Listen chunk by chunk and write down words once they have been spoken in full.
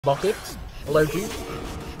Bucket. Hello, dude.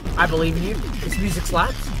 I believe in you. This music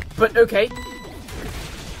slaps. But okay.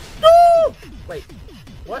 No! Wait.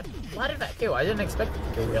 What? Why did that kill? I didn't expect it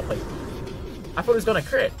to kill really. I thought it was gonna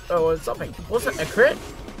crit or something. Was it a crit?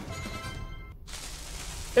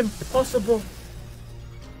 Impossible.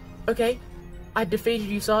 Okay. I defeated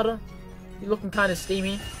you, Sada. You're looking kind of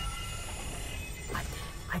steamy.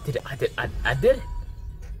 I did it.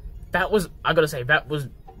 That was, I gotta say, that was,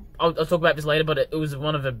 I'll talk about this later, but it was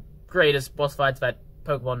one of the greatest boss fights that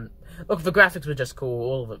Pokemon, look, the graphics were just cool,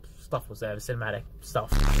 all of the stuff was there, the cinematic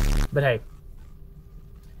stuff. But hey.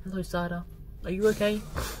 Hello, Sada. Are you okay?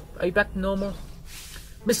 Are you back to normal?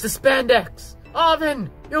 Mr. Spandex!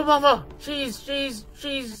 Arvin! Your mother! She's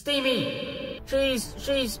steamy!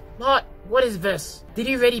 She's hot! What is this? Did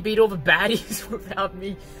you already beat all the baddies without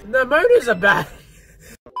me? The motors are bad!